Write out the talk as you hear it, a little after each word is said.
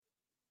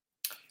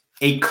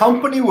A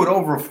company with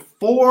over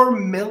 4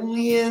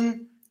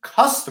 million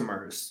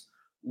customers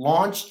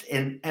launched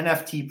an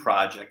NFT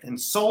project and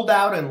sold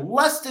out in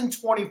less than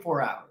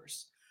 24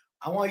 hours.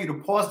 I want you to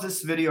pause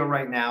this video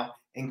right now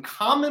and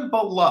comment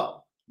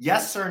below,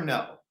 yes or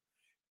no.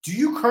 Do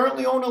you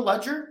currently own a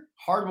Ledger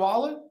hard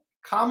wallet?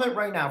 Comment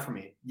right now for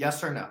me,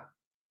 yes or no.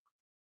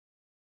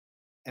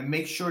 And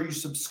make sure you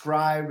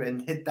subscribe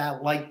and hit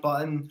that like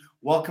button.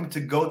 Welcome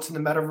to Goats in the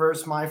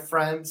Metaverse, my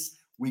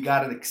friends. We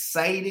got an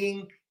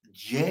exciting,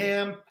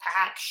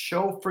 jam-packed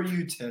show for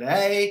you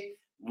today.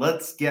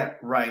 Let's get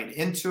right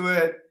into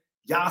it.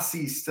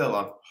 Yassi's still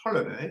on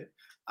holiday,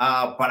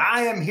 but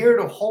I am here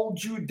to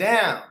hold you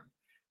down.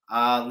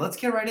 Let's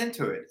get right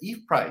into it.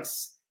 ETH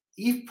price.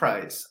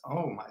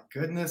 Oh my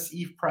goodness.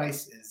 ETH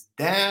price is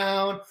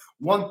down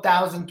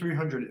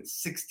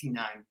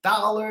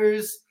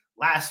 $1,369.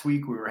 Last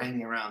week we were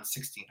hanging around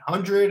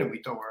 1,600 and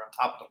we thought we were on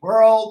top of the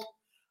world.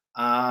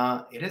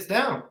 It is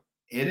down.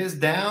 It is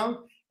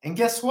down. And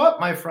guess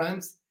what, my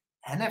friends?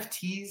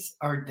 NFTs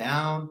are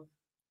down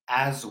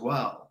as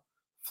well.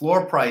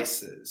 Floor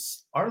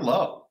prices are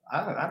low.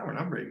 I don't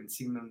remember even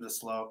seeing them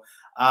this low.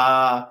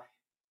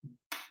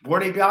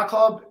 Bored Ape Yacht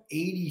Club,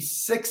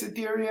 86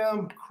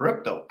 Ethereum.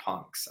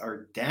 CryptoPunks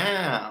are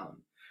down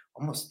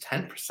almost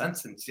 10%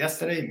 since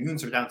yesterday.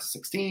 Moons are down to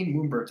 16.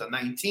 Moonbirds at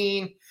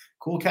 19.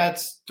 Cool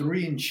Cats,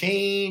 3 and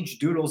change.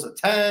 Doodles at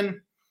 10.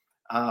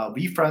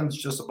 VeeFriends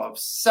just above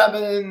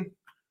 7.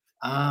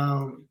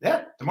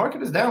 Yeah, the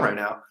market is down right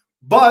now.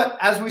 But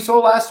as we saw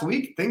last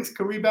week, things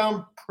could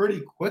rebound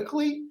pretty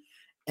quickly.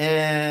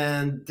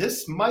 And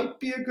this might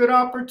be a good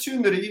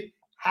opportunity.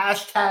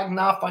 Hashtag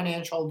not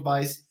financial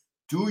advice.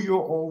 Do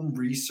your own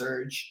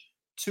research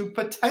to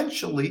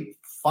potentially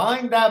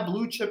find that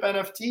blue chip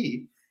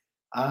NFT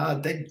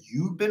that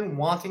you've been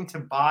wanting to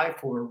buy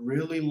for a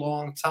really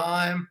long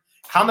time.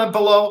 Comment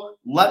below.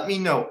 Let me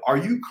know. Are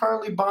you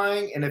currently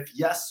buying? And if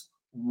yes,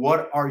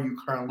 what are you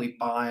currently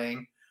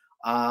buying?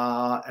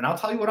 And I'll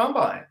tell you what I'm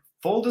buying.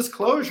 Full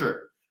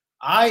disclosure,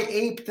 I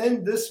aped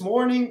in this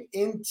morning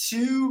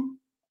into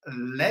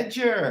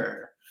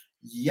Ledger.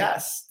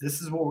 Yes,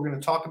 this is what we're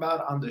going to talk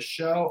about on the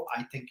show.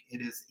 I think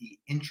it is an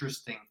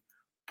interesting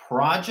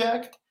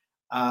project.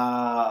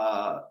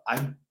 I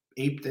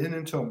aped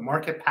into a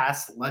Market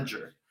Pass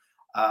Ledger.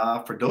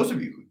 For those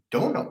of you who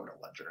don't know what a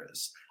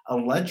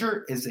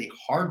Ledger is a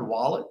hard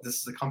wallet. This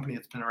is a company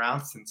that's been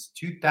around since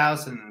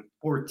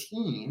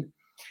 2014.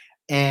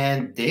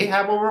 And they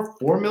have over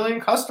 4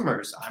 million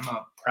customers. I'm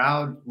a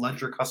proud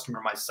Ledger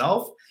customer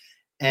myself.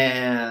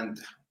 And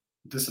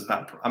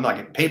I'm not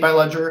getting paid by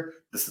Ledger.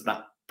 This is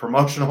not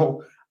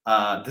promotional.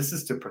 This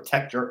is to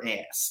protect your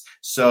ass.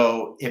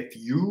 So if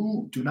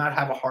you do not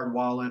have a hard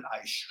wallet,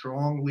 I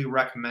strongly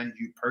recommend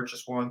you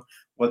purchase one,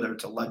 whether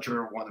it's a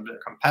Ledger or one of their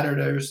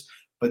competitors.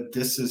 But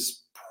this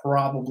is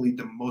probably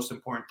the most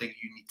important thing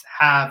you need to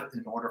have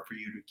in order for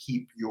you to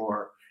keep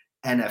your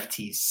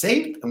NFTs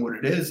safe. And what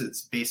it is,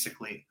 it's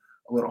basically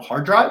a little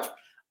hard drive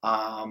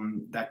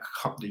that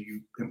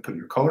you input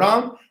your code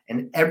on.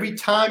 And every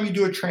time you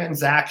do a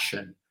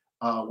transaction,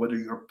 whether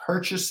you're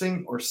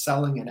purchasing or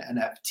selling an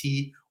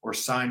NFT or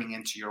signing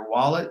into your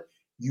wallet,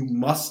 you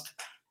must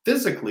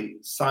physically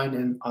sign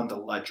in on the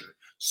Ledger.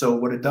 So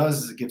what it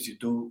does is it gives you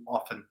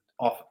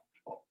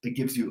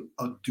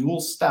a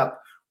dual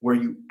step where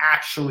you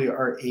actually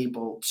are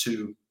able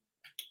to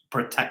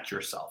protect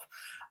yourself.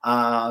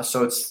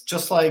 So it's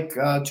just like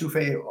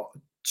 2FA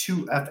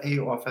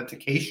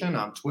authentication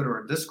on Twitter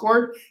or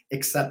Discord,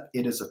 except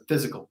it is a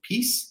physical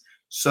piece.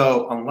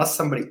 So unless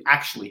somebody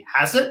actually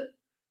has it,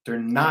 they're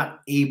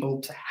not able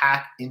to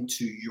hack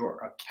into your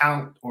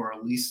account, or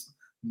at least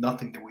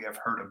nothing that we have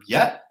heard of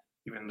yet,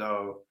 even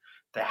though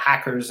the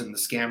hackers and the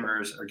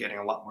scammers are getting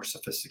a lot more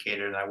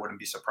sophisticated, and I wouldn't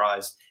be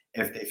surprised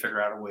if they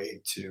figure out a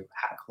way to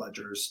hack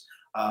ledgers.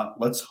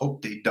 Let's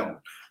hope they don't.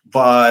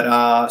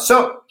 But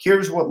so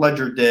here's what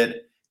Ledger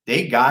did.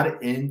 They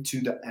got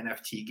into the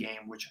NFT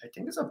game, which I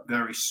think is a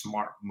very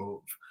smart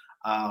move.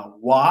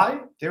 Why?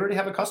 They already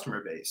have a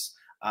customer base.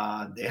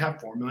 They have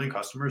 4 million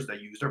customers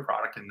that use their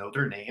product and know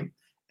their name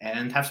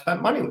and have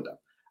spent money with them.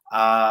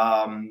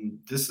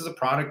 This is a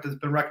product that's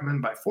been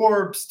recommended by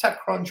Forbes,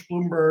 TechCrunch,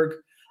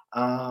 Bloomberg.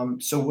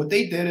 So what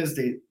they did is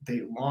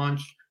they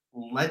launched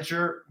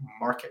Ledger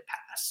Market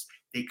Pass.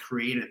 They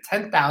created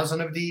 10,000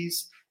 of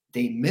these.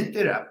 They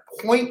minted at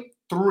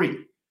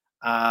 0.3.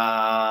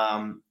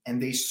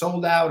 And they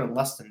sold out in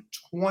less than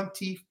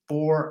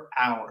 24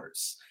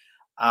 hours.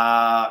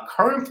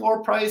 Current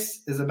floor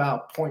price is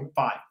about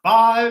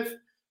 0.55.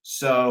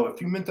 So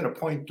if you minted a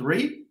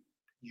 0.3,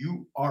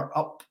 you are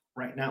up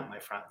right now, my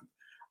friend.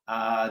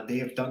 They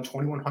have done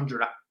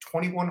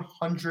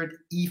 2,100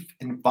 ETH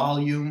in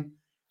volume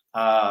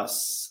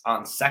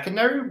on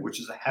secondary, which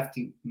is a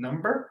hefty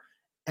number,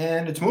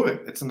 and it's moving.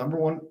 It's the number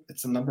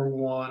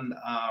one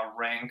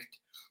ranked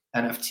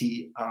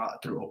NFT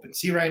through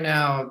OpenSea right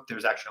now.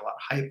 There's actually a lot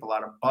of hype, a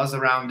lot of buzz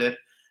around it,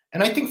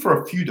 and I think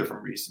for a few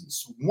different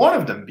reasons. One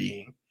of them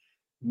being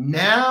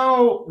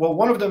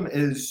one of them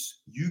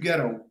is you get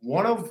a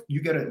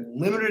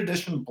limited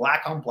edition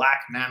black on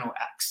black Nano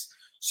X.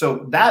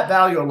 So that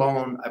value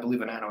alone, I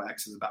believe a Nano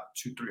X is about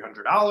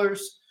 $200-300.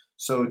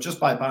 So just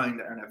by buying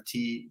the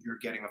NFT, you're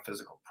getting a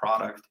physical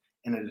product,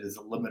 and it is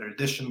a limited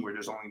edition where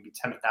there's only going to be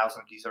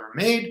 10,000 of these ever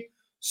made.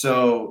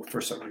 So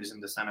for some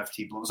reason, this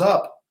NFT blows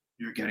up,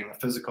 you're getting a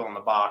physical in the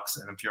box,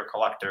 and if you're a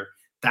collector,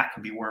 that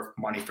can be worth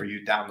money for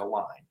you down the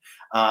line.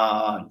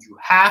 You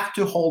have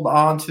to hold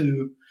on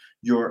to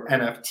your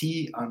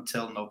NFT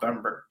until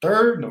November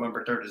 3rd.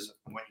 November 3rd is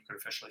when you can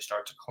officially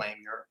start to claim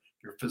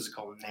your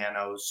physical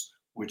nanos,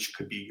 which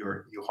could be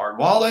your hard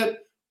wallet,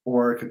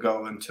 or it could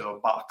go into a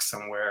box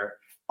somewhere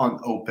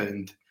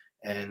unopened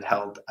and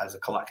held as a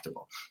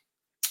collectible.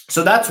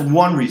 So that's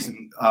one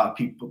reason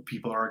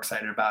people are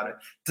excited about it.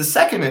 The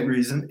second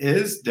reason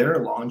is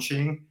they're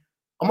launching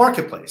a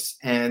marketplace,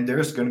 and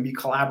there's going to be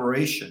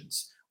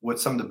collaborations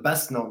with some of the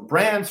best known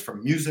brands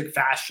from music,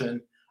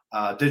 fashion,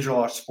 digital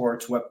art,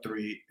 sports,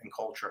 Web3, and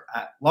culture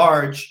at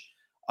large.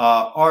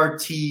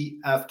 RTFKT,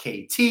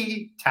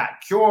 Tag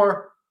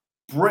Cure,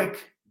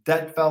 Brick,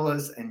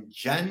 Deadfellas, and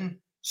Jen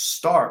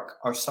Stark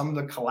are some of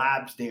the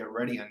collabs they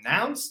already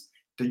announced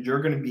that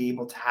you're going to be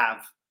able to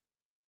have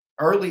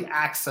early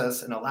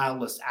access and allow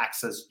list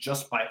access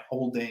just by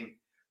holding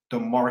the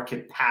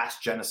market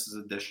past Genesis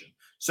Edition.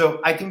 So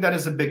I think that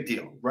is a big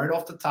deal. Right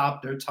off the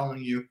top, they're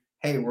telling you,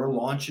 hey, we're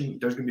launching.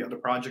 There's going to be other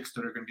projects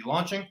that are going to be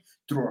launching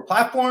through our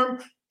platform.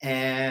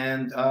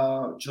 And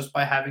just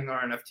by having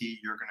our NFT,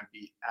 you're going to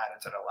be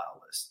added to the allow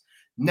list.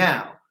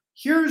 Now,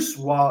 here's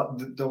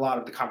what a lot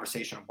of the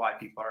conversation of why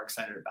people are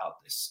excited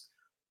about this.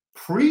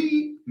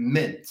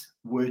 Pre-mint,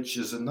 which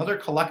is another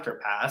collector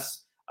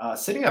pass,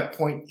 sitting at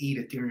 0.8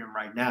 Ethereum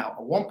right now.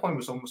 At one point,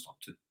 was almost up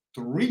to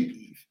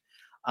 3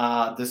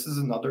 ETH. This is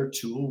another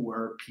tool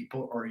where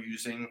people are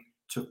using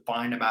to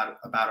find out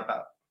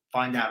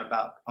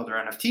about other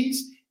NFTs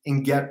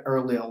and get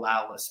early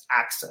allow list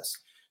access.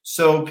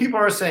 So people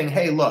are saying,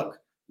 hey, look,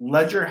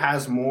 Ledger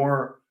has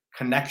more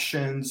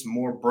connections,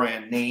 more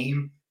brand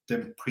name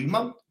than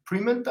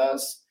Premint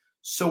does.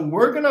 So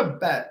we're going to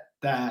bet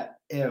that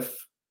if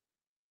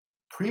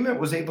Premint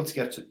was able to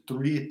get to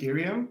 3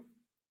 Ethereum,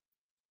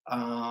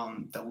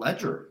 the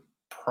Ledger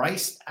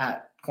priced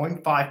at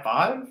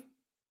 0.55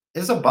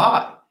 is a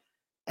buy.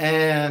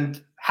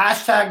 And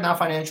hashtag not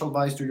financial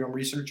advice, do your own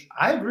research.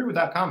 I agree with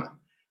that comment.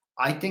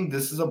 I think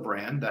this is a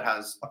brand that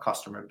has a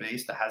customer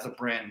base, that has a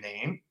brand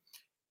name,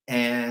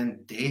 and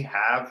they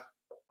have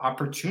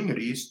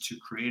opportunities to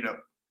create a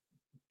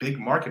big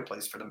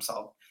marketplace for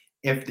themselves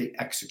if they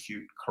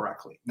execute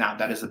correctly. Now,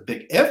 that is a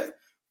big if,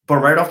 but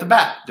right off the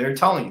bat, they're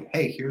telling you,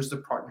 hey, here's the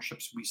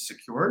partnerships we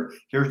secured.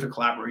 Here's the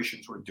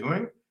collaborations we're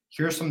doing.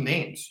 Here's some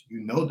names.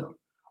 You know them.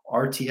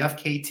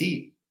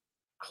 RTFKT,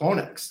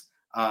 Clonex,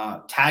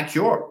 Tag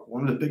Cure,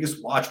 one of the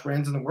biggest watch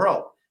brands in the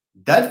world.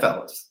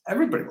 Deadfellas.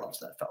 Everybody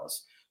loves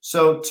Deadfellas.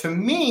 So to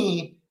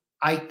me,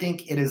 I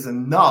think it is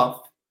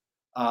enough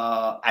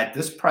at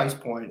this price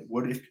point.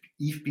 What if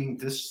ETH being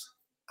this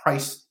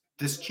price,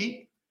 this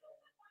cheap?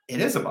 It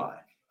is a buy.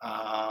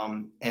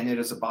 And it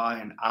is a buy,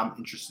 and I'm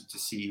interested to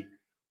see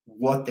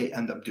what they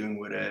end up doing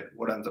with it,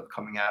 what ends up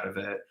coming out of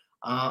it.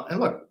 And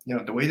look,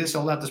 the way they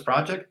sold out this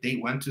project, they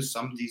went to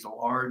some of these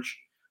large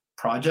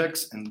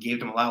projects and gave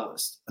them allow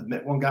list.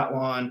 Admit One got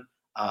one,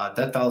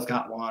 Deadfellas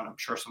got one. I'm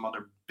sure some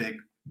other big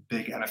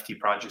NFT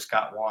projects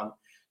got one.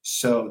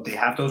 So they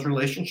have those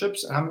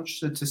relationships, and I'm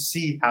interested to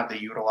see how they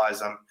utilize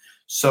them.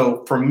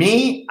 So for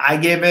me, I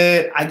give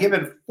it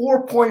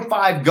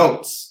 4.5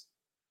 goats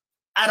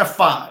out of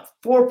 5.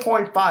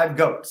 4.5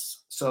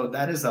 goats. So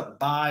that is a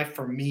buy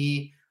for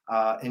me.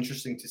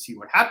 Interesting to see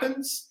what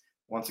happens.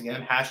 Once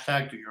again,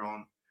 hashtag do your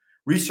own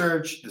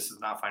research. This is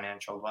not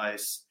financial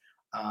advice.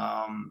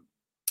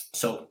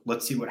 So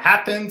let's see what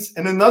happens.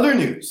 And in other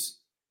news,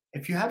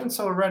 if you haven't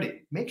so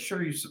already, make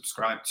sure you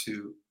subscribe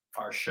to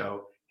our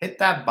show. Hit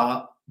that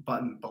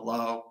button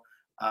below.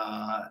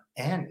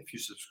 And if you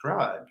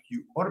subscribe,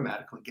 you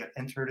automatically get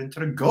entered into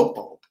the Goat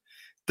Vault.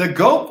 The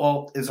Goat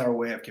Vault is our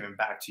way of giving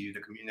back to you, the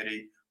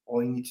community.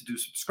 All you need to do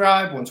is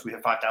subscribe. Once we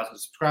have 5,000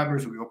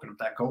 subscribers, we open up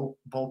that Goat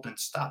Vault and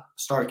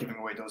start giving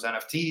away those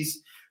NFTs.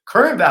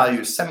 Current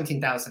value is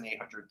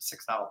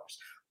 $17,806.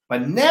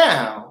 But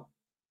now,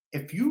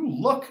 if you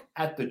look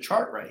at the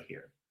chart right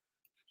here,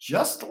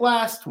 just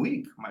last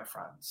week, my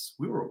friends,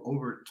 we were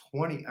over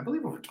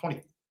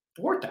 $24,000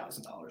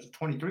 or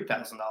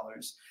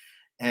 $23,000.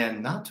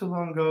 And not too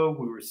long ago,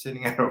 we were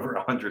sitting at over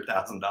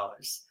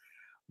 $100,000.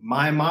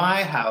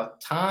 My, how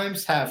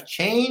times have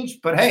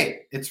changed. But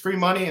hey, it's free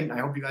money, and I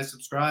hope you guys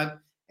subscribe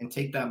and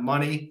take that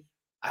money.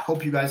 I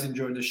hope you guys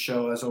enjoyed this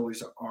show. As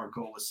always, our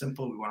goal is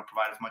simple. We want to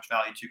provide as much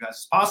value to you guys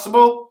as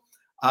possible.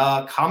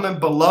 Comment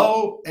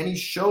below any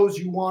shows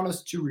you want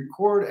us to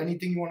record,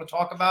 anything you want to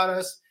talk about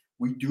us.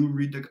 We do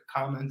read the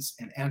comments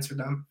and answer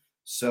them.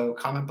 So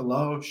comment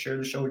below, share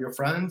the show with your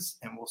friends,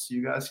 and we'll see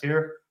you guys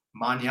here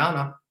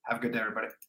mañana. Have a good day, everybody.